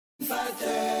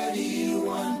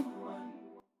531.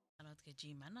 Alot ke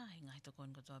jimana hinga hito kon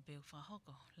ko toa beu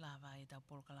whahoko lava e tau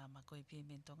polokalama koe pia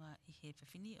mentonga I he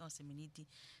whewhini o se miniti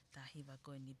ta hiwa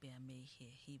koe ni bea mei he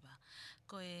hiwa.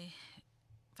 Koe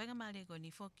whaingamare koe ni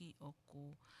foki o ku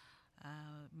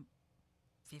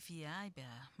whiawhia ai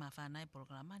bea ma whanai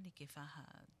polokalama ni ke whaha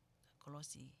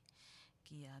kolosi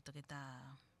ki a toke tā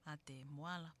a te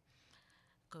moala.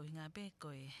 Ko hinga be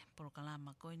koe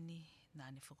polokalama koe ni nā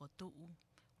ne whakotuu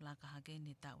la ka hake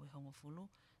ne tau e hongo fulu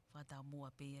whakatau mua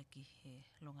pēia ki he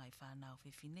longa I whanau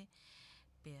whiwhine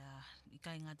pēa I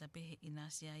kai ngata pe he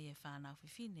inasia I e whanau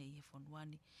whiwhine I he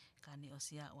whonuani ka ne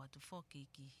osia o atu whoki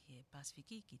ki he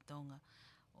Pasifiki ki Tonga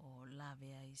o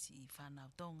lawea isi I whanau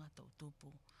Tonga tau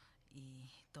tupu I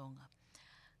Tonga.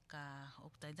 Ka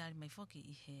okutaidari mai foki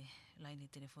I he laini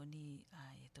telefoni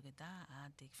a e toke tā a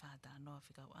te whahata anoa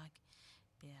whikau aki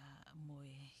pea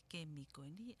moe kemi koe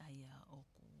ni ai o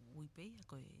ku uipei a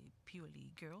koe purely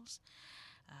girls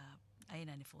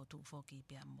aina ne fotu foki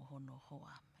pea mohono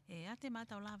hoa. E ate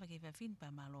matau lava ke whawhin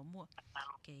pa malo mua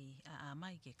ke a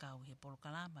mai ke kau he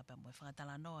polokalama pa moe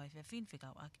whakatala noa e whawhin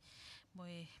whikau aki.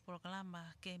 Moe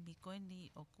polokalama kemi koe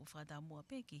ni o ku whakatau mua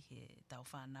pe ki he tau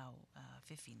whanau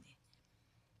whewhine.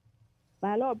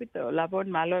 Malo pito labon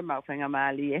malo mau whenga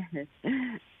mali e.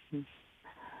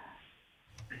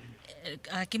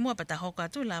 Ki mua pata hoka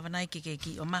tu lava nai ke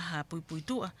ki o maha pui pui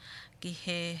tua ki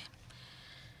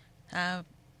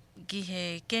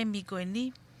he kemi koe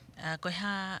ni koe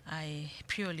ha ai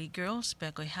purely girls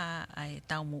pe koe ha ai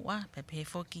tau mua pe pe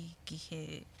foki ki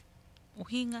he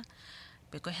uhinga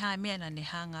pe koe ha mea na ne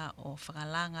hanga o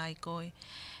whakalanga I koe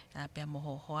pe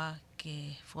moho hoa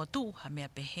ke whotu ha mea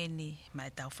pe heni mai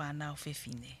tau whanau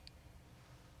whiwhine.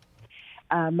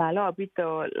 Malo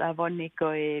pito labon ni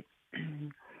koe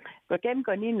ko kem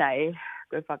ko ni nai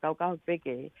ko whakaukau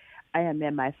peke ai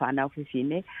mea mai whanau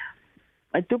whiwhine.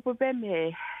 Tupu pe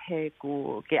me he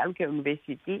ku ke aluke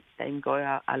university ta ingo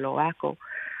alo ako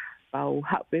pau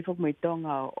hau pe fok mai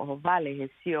tonga o vale he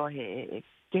sio he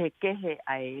kehe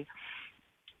ai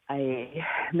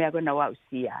mea kona wau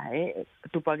sia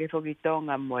tupa ke fok I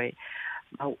tonga moe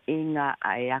mau inga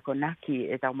ai ako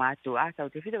naki e tau mātu a tau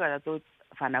te whito kata tō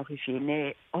whanau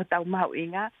whiwhine o tau mau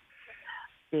inga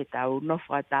te tau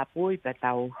nofra tāpui pe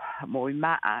tau moi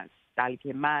maa tali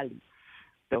ke mali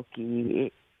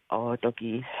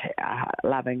toki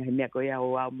lavenga he mea ko ia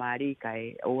o au mari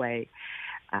kai o ai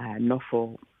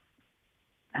nofo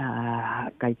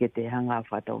kai ke te hanga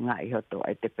whato ngā I hoto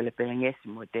ai te pelepele ngesi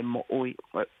mo te mo ui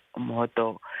mo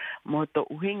to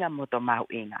uhinga mo to mau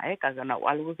inga ka kana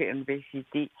walu ke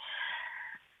university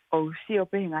o si o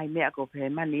pe ngai mea ko pe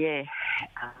mani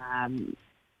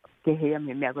ke hea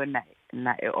me mea ko na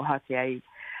o hake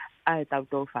ai tau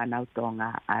tō whanau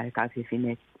tonga ai ka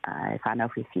whiwhine ai whanau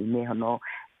whiwhine hono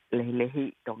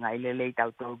lehi tonga I lelei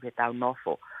tau tō ke tau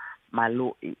nofo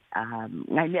malui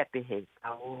ngai mea pehe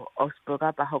tau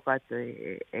ospoka pa hoka te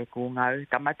ku ngau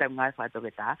kamata ngai whato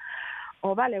ke tā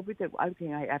o vale o pute alke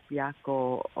ngai api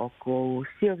ako o ko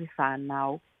sio ke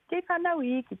whanau ke whanau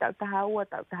I ki tau taha ua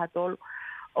tau taha tolu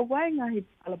o wai ngahi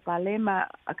palapalema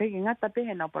kai ke ngata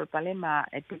pehe na palapalema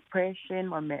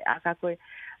depression o me aka koe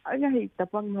ngahi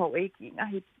tapang ho eki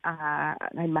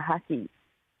ngahi mahasi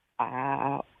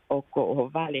o ko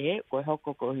vale ko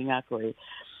hoko ko hinga ko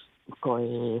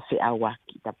se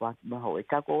awaki tapang ho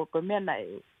eka ko mea na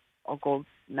o ko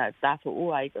na tafu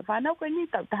ua I whanau ko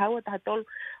ni tau taha ua taha tolu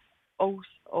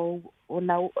o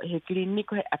nau he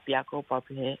kliniko he api ako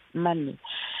papi he mani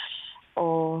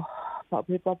o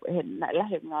papi he na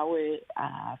lahe ngau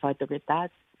whaitoke tā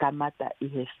kamata I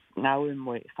he ngau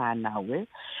mo whanau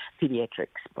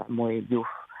pediatrics pa mo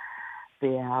youth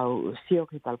pe au sio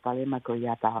ke palpalema ko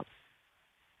ia tā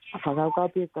whakaukau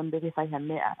pe kambere whaiha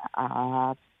mea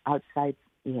outside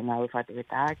I he ngau whaitoke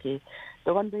tā ke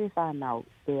tokon pe whanau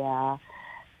pe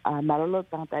malolo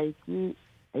tangata iki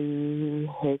I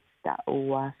he ta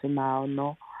ua se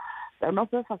maono. Tau no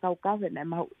pe whakaukau na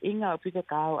mau inga o pita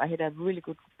kau. I had a really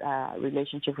good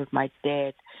relationship with my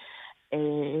dad.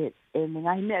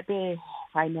 Ngahi mea pe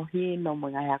whainohi no mo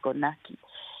ngahi ako naki.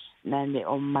 Na ne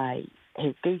o mai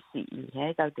he keisi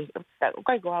I tau te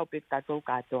kai ko au pe katou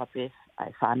katoa pe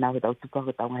whanau tau tupa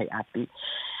ko tau ngai api.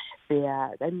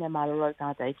 Pea tai mea malolo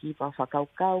tangata iki pa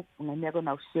whakaukau. Ngahi mea ko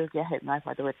nau sio kia he ngai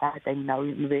whatoe tai nau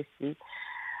university.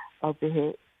 Au pe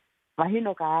he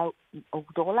mahino ka au o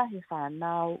tola he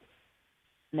whanau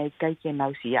nei kai ke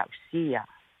nau si au sia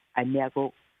ai mea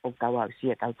ko o kau au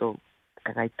sia tau tō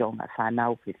kakai tonga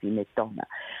whanau whiwhine tonga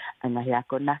anga he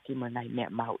ako naki mo nai mea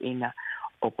mau inga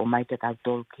o ko mai te tau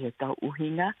tōru ki he tau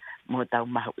uhinga mo tau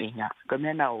mau inga ko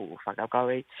mea nau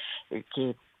whakaukau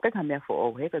ke ka mea fo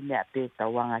o he ka mea pe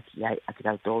tauanga ki ai a ki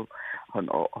tau tō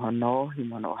hono hi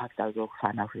mono hak tau tō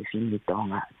whanau whiwhini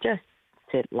tonga. Just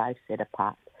set life set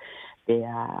apart. They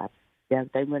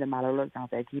tai mwere malolo tanga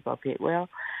pe keep up it well.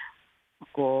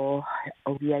 Ko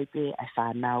ohi ai pe ai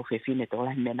whanau whiwhini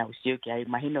tōla hi mea nau siu ki ai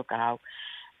mahino ka au.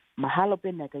 Mahalo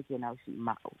pe nea kai ke nau si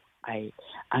mau. Ai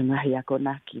angahi ako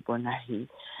naki po nahi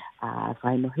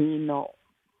whaino hino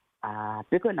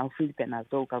peko nau Filipina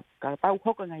tō ka tau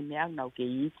hoko ngai mea nau ke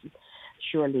iki.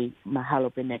 Surely mahalo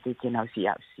pe nea kai ke nau si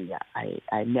au sia.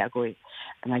 Ai mea koe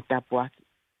ngai tapu aki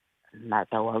na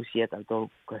tau au sia tau tō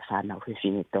koe whanau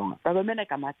whiwhini tonga. Tako mena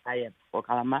ka matai o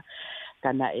kalama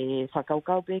kana e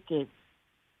whakaukau pe ke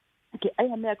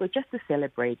ai mea koe just to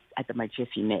celebrate at the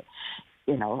Maichefine.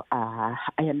 You know,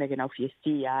 ai mea ke nau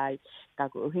fiesti ai, ka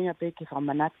koe uhinga pe ke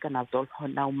whamanat ka nau tōl ho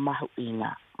nau mahu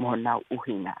inga, mo nau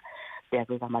uhinga. Pea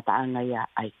koe ka mataanga ia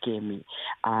ai kemi.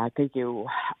 Kei ke u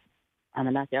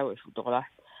amanate au e futokola,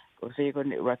 ko se ko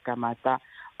ne ua ka mata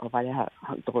o vale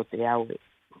toko te au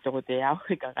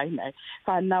e ka kaina e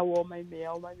whanau o mai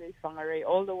mea, o mai mei whangarei,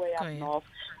 all the way up north,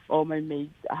 o mai mei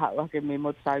wake mei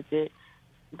motaute.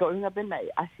 Ko inga pena i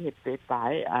asi he pe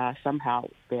pae, somehow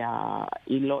pea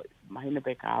ilo mahina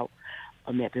pe kau,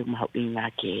 o mea pe mahau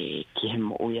inga ke he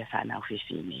mo uia whanau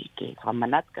whiwhini, ke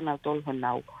whamanat ka nau tolu ho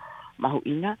nau mahu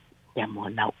inga, pea mo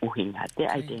nau uhinga, te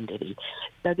identity.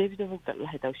 Tau David o ka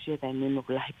lahi tau sia tai nimo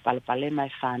ka lahi palapale mai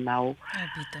whanau,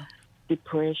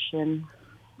 depression,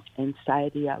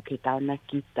 anxiety au ke tau na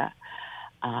kita,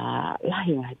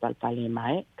 lahi ngai palapale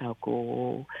mai, kau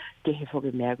ko ke he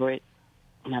whoke mea koe,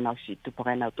 na nau si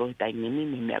tupakai nau tohi tai nimi,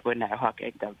 me mea koe na e hoa ke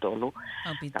tau tolu,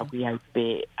 kau ki ai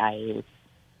pe ai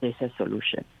there's a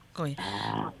solution. Koe.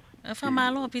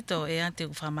 Whamalo pito e ate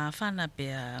u whamawhana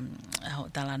pea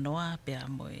talanoa pea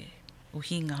moe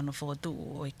uhinga hono whotu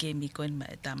o e kemi koe ma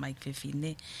e tā mai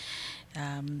whiwhine.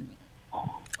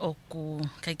 Oku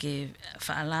kai ke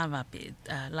whaalawa pe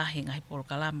lahi ngahi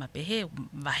porokalama pe he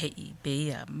wahe i pe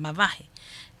ia mawahe.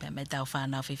 Pea mai tau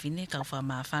whanau whiwhine kau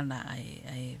whamawhana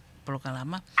ai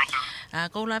porokalama.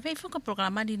 Ko la vei fuka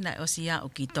programa ni na osia o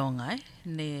ki tonga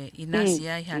ne inasi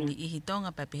ai hani I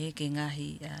tonga pa pe ke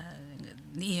ngahi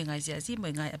ni he ngai sia si mo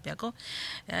ngai apia ko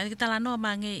ki tala no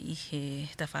mange I he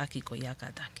tafaki ko ia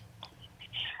kataki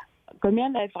ko mea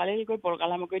nei whale ko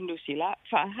programa ko indusila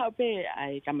fa hape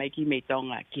ai ka mai ki me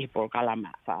tonga ki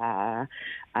programa fa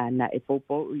ana e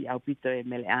popo I au pito e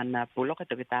mele ana puloka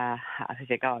to kita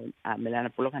se ka mele ana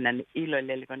puloka na ilo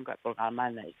lele kon ko programa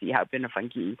na si hape no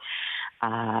fanki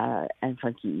en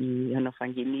fanki no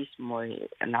fanki mismo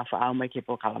na fa au mai ke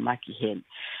programa ki hen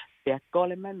pe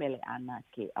kole mai mele ana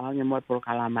ke ange mo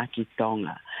programa ki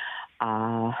tonga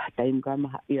taim ka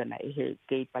ma ia na he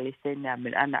ke Palestina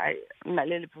mel ana na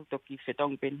lele puto ki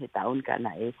fetong pen he taun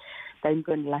kana e taim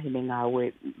kon la hine nga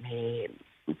we he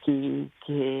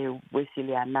ki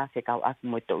wesiliana se ka ak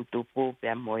mo to tupu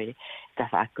pe mo ka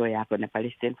fa ko ya ko na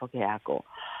Palestina fo ke ako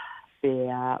pe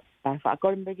pa fa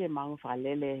ko mbe ke mang fa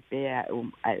lele pe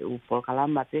u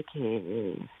programa pe ke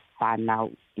fa now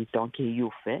I don't ke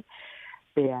yufe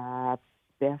pe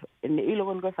ne ilo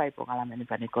kon ko fai programa ni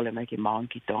pani kole mai ki maon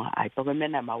ki tonga ai to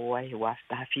mena ma wa he wa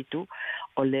sta fitu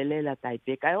o lele la tai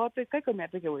pe kai o pe kai ko me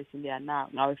pe ke wesiliana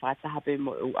nga we fa ta hape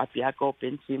mo apia ko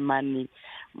pensimani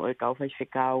mo ka fa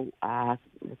fikau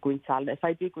kuinsal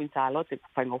fai pe kuinsalo te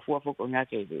fai ngo fu fo ko nga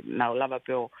ke na lava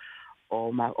pe o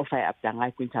ma o fai apia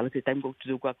ngai kuinsalo te time go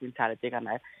tu ko kuinsalo te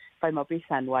kana fai ma pe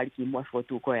sanwali ki mo fo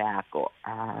tu ko ya ko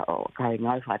o kai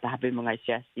nga fa ta hape mo ngai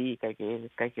sia si kai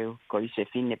ke ko I se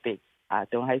fine pe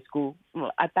tong high school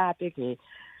ata pe ke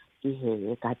ki he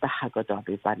ka ta ha ko to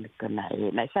pe pan kana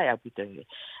e na sa ya pito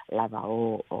lava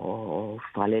o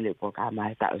falele ko ka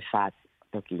mai ta fa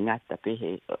to ki ngata pe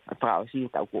he pra o si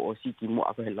ta ko o si ki mo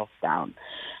a lockdown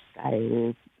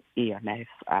kai ia na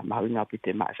ma winga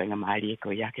pite ma fenga mari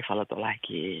ko ya ke fala to la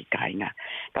ki kainga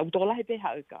ka to la pe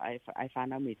ha ka ai fa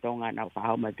na mi tonga na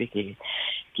fa ma pe ki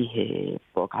he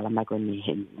ko kala ma ko ni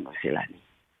he no silani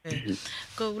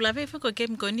ko la ve ko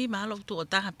kem ko ni malo tu o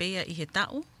taha pe I he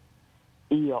tau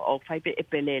io o fai pe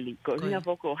epeleli ko hinga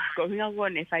ko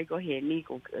ne fai ko he ni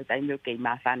ko tai me ke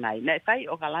ma fa nai na fai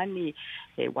o kalani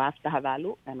e wafta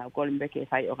havalu na ko limbe ke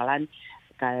fai o kalani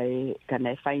kai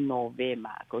kana fai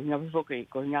novema ko hinga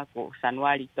ko hinga ko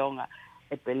Januari tonga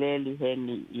epeleli he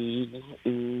ni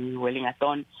I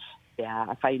Wellington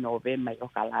a fai novema o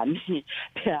kalani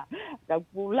pea ka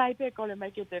pulai pe ko le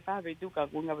mai ke te fa ve tu ka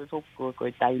kunga ve fo ko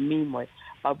tai mi mo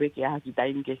pa pe ke ha ki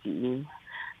tai ke si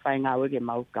whai ngā ue ke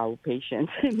mau kau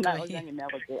patience. Nā o ngangi mea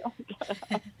ko te o.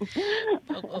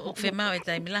 O whe mau e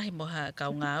taimi lahi moha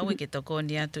kau ngā ue ke toko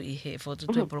ni atu I he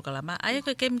whotutui porokalama. Aia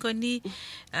koe kemi koe ni,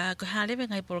 koe halewe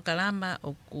ngai porokalama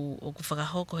o ku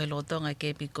whakahoko he lotonga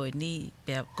kemi koe ni,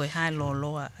 pia koe hae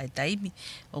loloa ai taimi,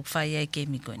 o ku whai ai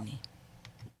kemi koe ni.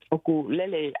 O ku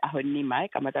lele aho ni mai,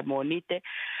 kamata mō nite,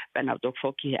 pēnau tō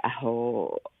whoki he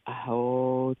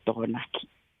aho tōnaki.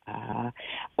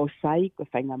 O sai ko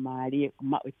whainga maari ko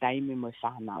mau taimi mo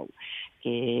whanau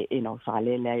ke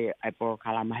whalele ai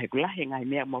porokalama he kulahi ngai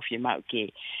mea mo whi mau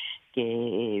ke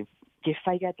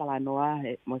whaiga tala noa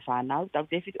mo whanau tau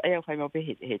te whitu ai au whai mau pe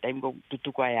he taimi ko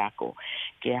tutuko ai ako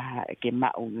ke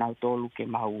mau nau tolu ke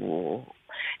mau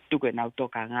tuku e nau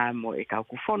toka ngā mo e kau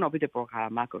ku whono pite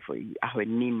porokalama ko whi aho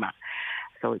nima.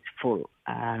 So it's full.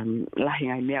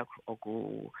 Lahi ngai mea o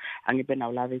ku angi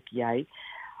penau lawe ki ai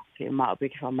ke mao pe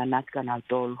ke whamanatka nau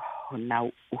tolu nau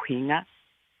uhinga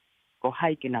ko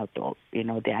hai ke nau tolu,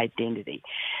 the identity.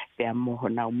 Pea mo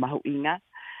nau mahu inga,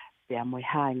 pea mo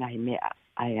hai ngahi mea,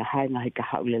 ai hai ngahi ka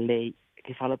haulele,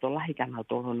 ke whalato lahi ka nau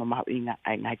tolu no mahu inga,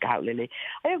 ai ngahi ka haulele.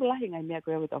 Ai ako lahi ngai mea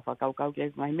koe au tau whakaukau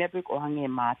ke ngahi mea pe ko hange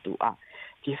mātu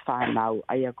ke whanau,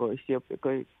 ai ako isio pe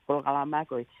koe porokalama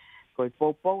koe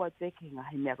popo a te ke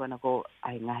ngahi mea koe nako,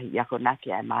 ai ngahi ako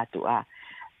naki ai mātu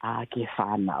ke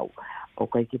whanau. O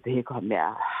koe ki pehe koha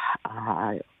mea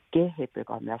ke he pe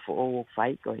koha mea fo o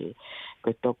whai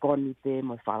koe tokoni te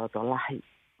mo whalato lahi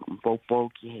popo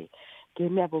ki he. Ke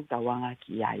mea po tawanga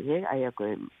ki ai he, ai a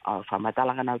koe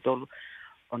whamatalaka nau tolu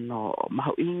ono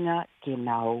mahu inga ke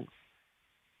nau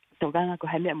tokanga ko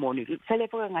hai mea moni. Sele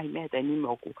poka ngahi mea tai nime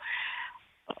oku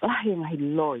lahi ngahi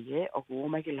loi oku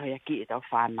omai ke lohi aki e tau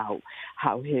whanau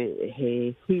hau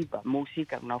he hiba,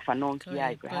 musika nau whanong ki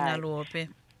ai. Koe ngā luope.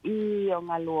 I o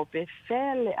ngā luope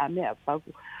whele a mea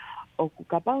pauku o ku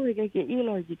kapau he ke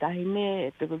ilo ki tahi ne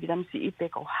pe ko ki tamsi I pe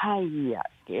ko hai ia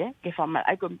ke whamal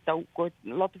ai ko tau ko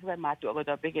lotu whai mātu a ko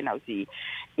tau peke nau si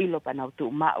ilo pa nau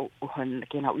tu mau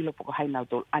ke nau ilo poko hai nau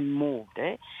tol unmoved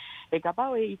e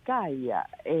kapau e ika ia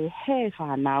e he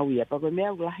whanau ia pa ko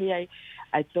mea ulahi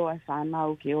ai toa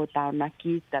whanau ke o tau na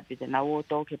kita pe te nau o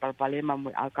tō ke palpalema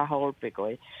mo alcohol pe ko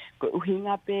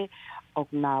uhinga pe o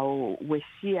nau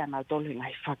wesia nau tolu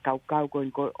ngai whakaukau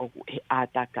ko o he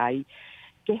atakai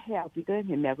ke he au pito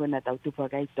me mea kona tau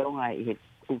tupakai tonga I he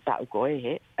utau koe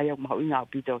he ai au mahu inga au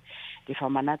pito ke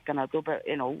whamanat ka nau tupa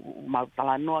mau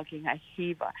talanoa ke ngai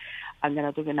hiva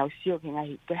angana tu ke nau sio ke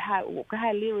ngai ke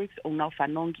hai lyrics o nau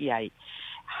whanongi ai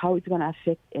how it's going to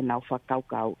affect e nau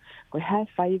whakaukau ko hai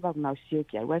whaiva nau sio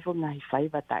ki ai waifo ngai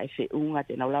whaiva ta e whi unga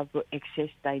te nau lavo excess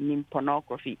time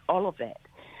pornography all of that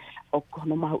o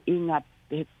kono mahu inga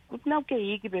nau ke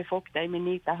iki pe fok taime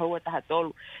ni ta hoa ta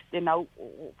tolu te nau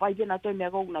whai ke nau toi mea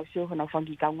kou nau sio nau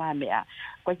whangi kau ngā mea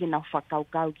koe ke nau whakau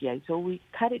kau ki ai so we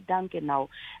cut it down ke nau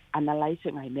analyse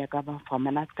ngai mea ka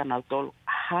whamanat ka nau tolu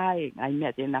hai ngai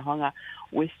mea te nau hanga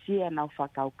we sia nau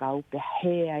whakau kau pe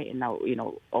he ai e nau e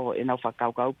nau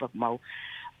whakau kau pa mau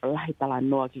lahi tala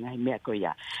noa ki ngai mea koe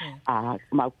ia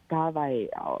mau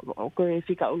kawai o koe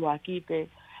whika ulu aki pe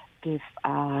ke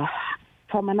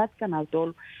whamanat ka nau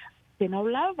tolu te nau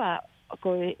lava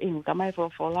koe ingu kamai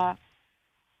fofola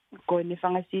koe ne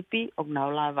whangasipi o nau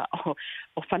lava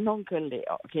o whanong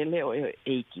ke leo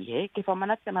eiki ke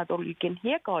whamanat ka nau tolu you can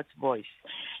hear God's voice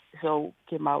so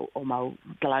ke mau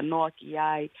tala noa ki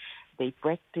ai they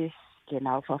practice ke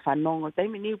nau whanong o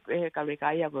taimi ni ka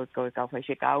rekaia koe kau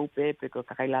whaise ka upe pe koe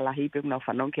kakailalahi pe nau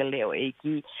whanong ke leo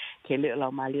eiki ke leo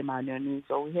lau mali maunioni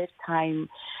so we have time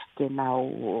ke nau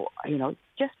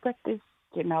just practice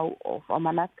ke nau o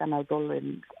whamanat ka nau tolu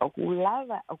o ku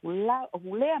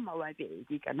lea mawai pe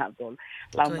eiki ka nau tolu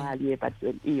lau mali e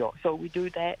patu iyo so we do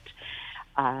that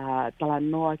tala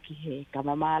noa ki he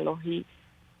kamamalohi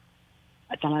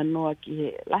tala noa ki he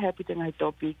lahi apite ngai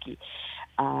topiki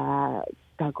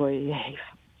ka koe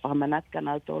whamanat ka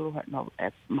nau tolu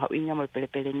mau inga mo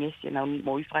pele ngesi nau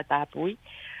mo iwha tāpui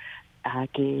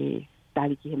ke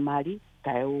tali ki he mari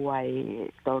ka e uai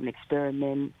tau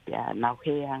experiment ya nau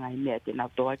hea ngai mea te nau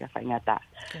toa ka whaingata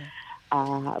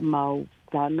mau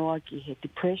ka noa ki he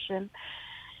depression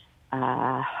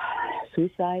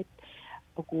suicide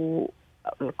oku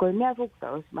koe mea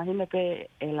fuka os mahina pe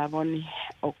e lavoni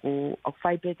oku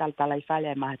whai pe talai whale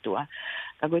ai mahatua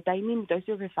ka koe tainimi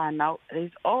toisio ke whanau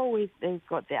they've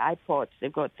got their iPods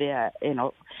they've got their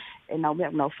nau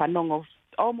mea nau whanongo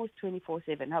almost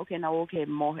 24/7 how can I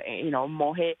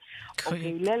mohe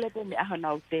okay lele pe me aha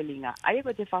nau telinga ai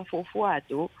ko te whafofua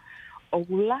atu o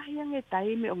gulahi ange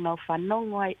taimi o nau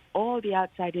whanongo ai all the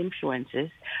outside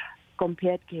influences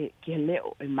compared ke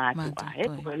leo e matua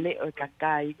ko leo e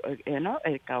kakai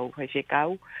e kau he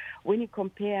kau when you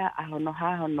compare a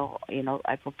hono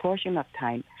a proportion of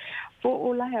time for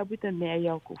all I have with the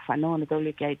mayor ku whanona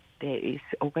tole kai there is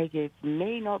okay ke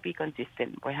may not be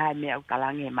consistent ko hai me au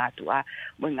talange matua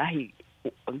mo ngahi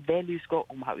values ko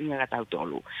umawinga ka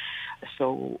tolu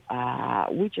so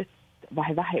we just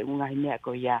vahe ngahi me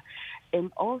ko ya and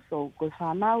also ko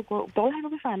whanau ko tole ko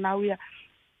whanau ya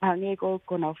hange ko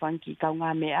na fanki ka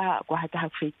nga mea ko hata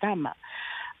hafitama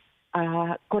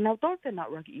ko na tote na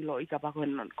rock ilo I ka pa ko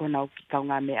na ka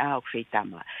nga mea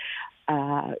hafitama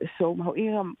so mau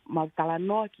ia mau tala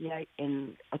no ki ai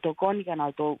en to koni kana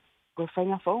to ko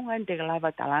fanga fonga en te lava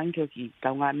talango ki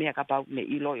ka nga mea ka pa me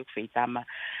ilo hafitama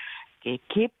ke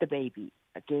keep the baby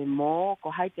ke mo ko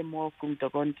haite mo kum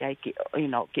to kon kai ke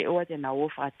ke o te na o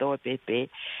fa to pepe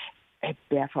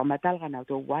from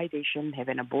why they shouldn't have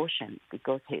an abortion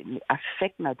because it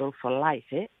affect for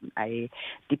life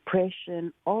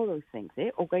depression all those things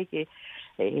okay ke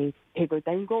he go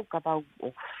tango kapau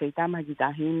o feitama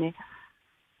gitahine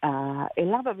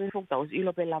lava be fokta os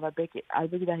ilo be lava be ke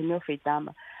albe gitahine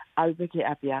feitama albe ke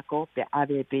apiako pe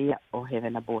ABB or have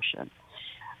an abortion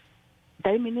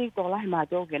dai mini to la ma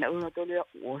to ke na uno to le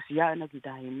o sia na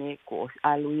gitahine ko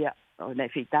aluia na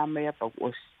feitama ya pa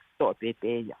os to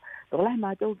pepe ya Tola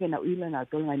ma to ke na uila na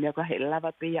to ngai me ko he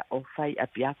lava pe o fai a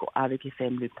pia ko ave ki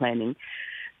family planning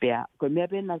pe ko me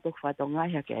be na to fa to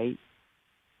ngai ha ke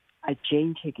a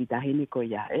change ki da hini ko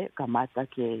ya kamata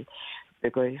ke pe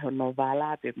ko no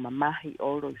vala pe mama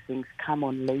all those things come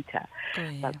on later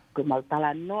but ko ma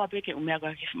tala no pe ke me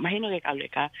ko imagino ke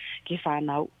ka ki fa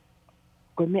na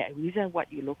ko me reason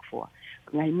what you look for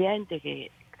ngai me ente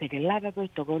ke lava pe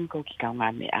to gon ko ki ka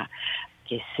ngai me a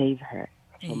ke save her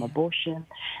from abortion,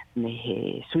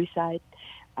 suicide.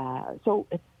 So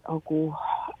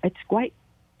it's quite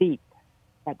deep,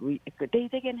 but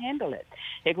they can handle it.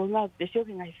 They go now. They still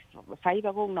can five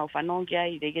now.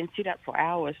 They can sit up for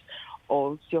hours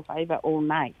or still five all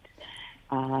night.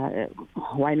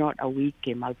 Why not a week?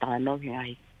 We give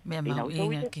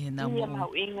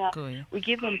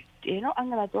them,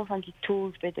 angala to fanki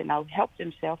tools, but now help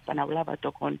themselves. But now lava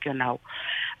to kon now.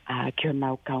 Kio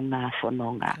nau kaunga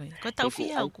whanonga. Ko tau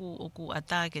fia oku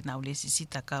atake nau le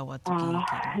sisita ka watu ki.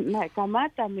 Na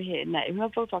kamata mehe, na ima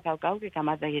popa kau ke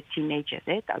kamata ke teenagers,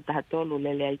 tau taha tolu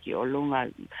lele ai ki o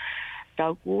lunga.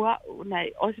 Kau kua, na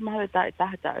osimahawe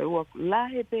tahata e ua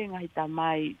lahe pe ngahi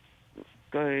tamai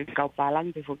kau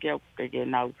palang te whakea ke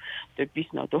nau te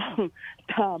pisna to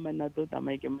tāmana to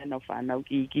tamai ke mena whanau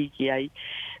ki ai.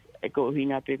 Ko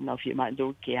hinga pe na fi ma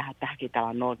do ke hata ke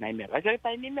tala no nai me ka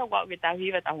tai ni me wa ke ta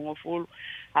hiva ta ho full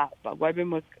pa wa be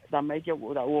mo da mai ke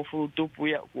wo da wo full tu pu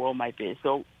ya wo mai pe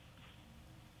so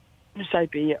sai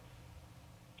pe ya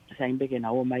sai be ke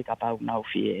na wo mai ka pa na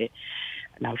fi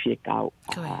ka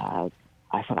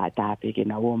a fa ta pe ke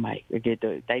na wo mai ke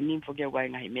to tai ni fo ke wa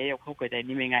ngai me yo ko tai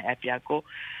ni me ngai apia ko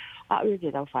a we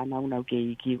ke ta fa na una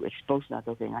ke ki expose na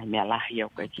to ke ngai me la yo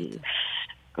ke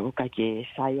ko ka ke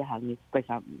saya hangi ko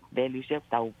sa values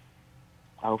tau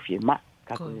firma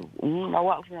ka ko na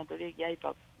wa funa to ke ai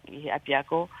pa apia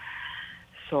ko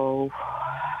so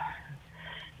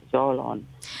on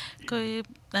ko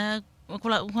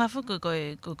la unha fu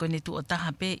ko ni tu ta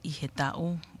hape I he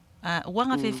tau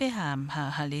wanga fefe ha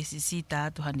le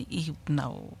sisita to hani I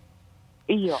nau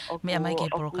me mai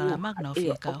ke programa no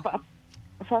fica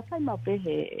fa ma pe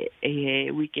he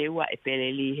wiki wa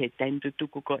epeleli he time tu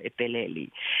ko epeleli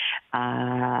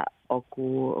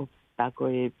oku ta ko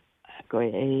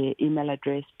email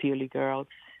address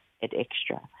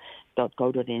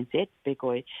purelygirls@extra.co.nz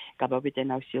because kababite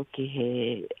na sio ki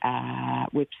he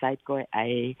website ko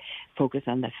I focus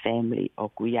on the family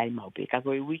oku ai mau pe ka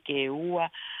ko wiki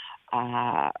wa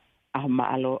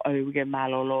malo wiki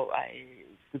malo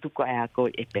tutuko ai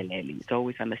ko epeleli so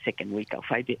always on the second week of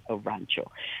Friday of rancho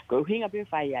ko hinga be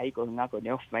fai ai ko nga ko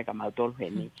ne of mai ka ma tol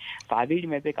heni fa vi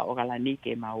me be ka o kala ni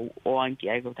ke ma o anki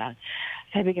ai ko ta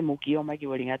sabe ke mo ki o mai ki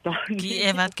woringa to ki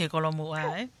evat ke kolomu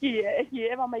ai ki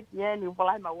eva mai ki ni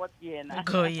pola ma wat ki na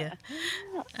ko ia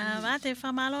va te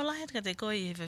fa malo la het ka te ko